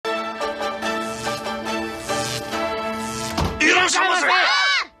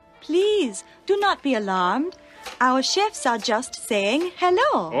Do not be alarmed. Our chefs are just saying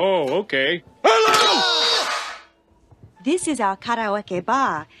hello. Oh, okay. Hello! This is our karaoke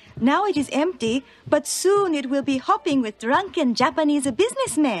bar. Now it is empty, but soon it will be hopping with drunken Japanese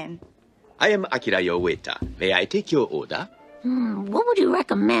businessmen. I am Akira, your waiter. May I take your order? What would you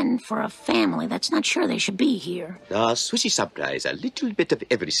recommend for a family that's not sure they should be here? The sushi supplies a little bit of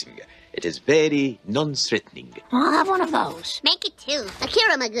everything. It is very non-threatening. I'll have one of those. Make it 2.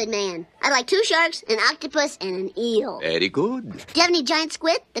 Akira, my good man. I'd like 2 sharks, an octopus, and an eel. Very good. Do you have any giant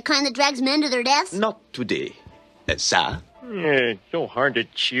squid? The kind that drags men to their deaths? Not today. Sir? It's so hard to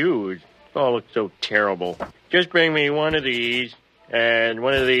choose. It all looks so terrible. Just bring me one of these, and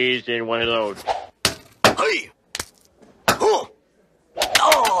one of these, and one of those. Hey! Oh!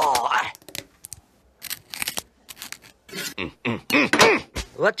 Oh!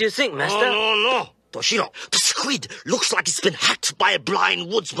 What do you think, Master? No. Toshiro, the squid looks like it's been hacked by a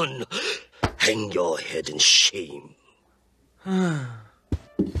blind woodsman. Hang your head in shame.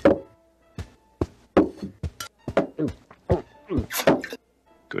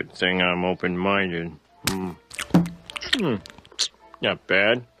 Good thing I'm open-minded. Not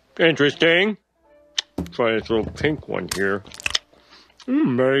bad. Interesting. Try this little pink one here.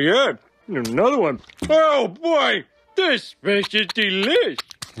 Better yet, another one. Oh, boy! This fish is delicious.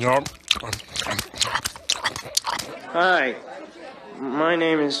 Hi, my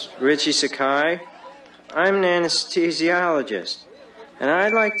name is Richie Sakai. I'm an anesthesiologist, and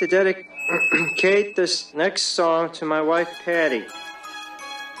I'd like to dedicate this next song to my wife, Patty.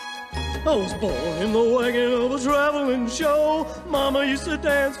 I was born in the wagon of a traveling show. Mama used to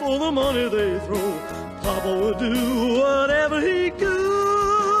dance for the money they throw. Papa would do whatever he could.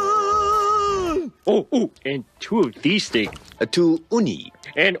 Oh, and 2 of these things. 2 uni.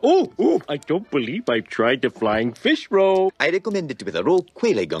 And I don't believe I've tried the flying fish roll. I recommend it with a raw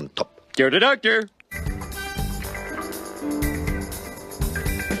quail egg on top. Dear the doctor.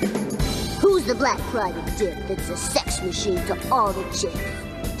 Who's the black private dick that's a sex machine to all the chicks?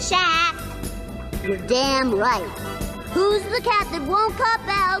 Shaq. You're damn right. Who's the cat that won't cop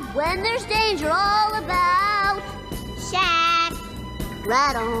out when there's danger all about? Shaq.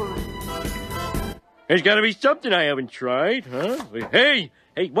 Right on. There's got to be something I haven't tried, huh? Hey,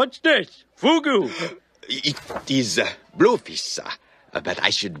 what's this? Fugu. It is blowfish, sir. But I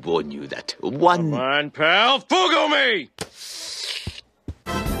should warn you that one... Come on, pal. Fugu me!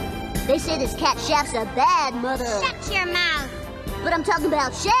 They say this cat Shaft's a bad mother. Shut your mouth. But I'm talking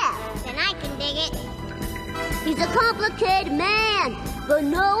about Shaft. Then I can dig it. He's a complicated man, but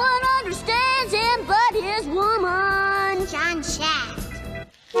no one understands him but his woman. John Shaft.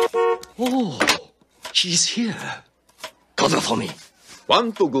 Oh, she's here. Cover for me.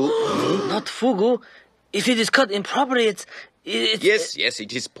 One fugu. Not fugu. If it is cut improperly, it's... Yes,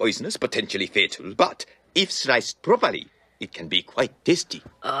 it is poisonous, potentially fatal. But if sliced properly, it can be quite tasty.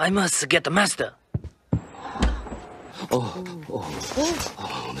 I must get the master.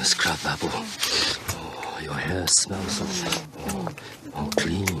 Oh, Miss Crabapple. Oh, your hair smells so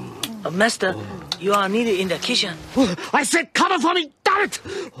clean. Master, you are needed in the kitchen. I said cover for me, damn it!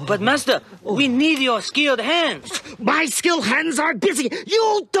 But Master, we need your skilled hands. My skilled hands are busy.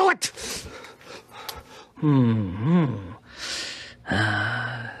 You do it!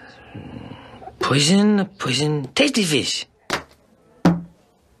 Poison, tasty fish.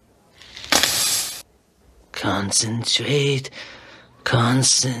 Concentrate.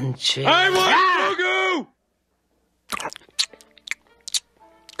 I want fugu!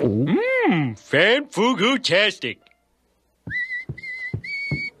 Fan fugu-tastic.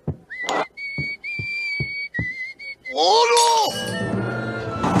 Oh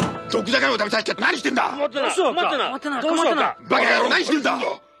no! 毒魚を食べたいって何してんだ!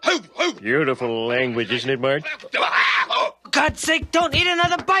 Beautiful language, isn't it, Marge? God's sake, don't eat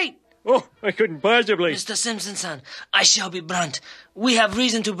another bite! Oh, I couldn't possibly. Mr. Simpson, I shall be blunt. We have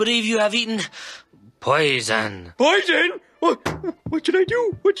reason to believe you have eaten poison. Poison? What should I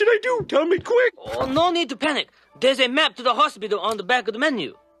do? Tell me quick. Oh, no need to panic. There's a map to the hospital on the back of the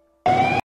menu.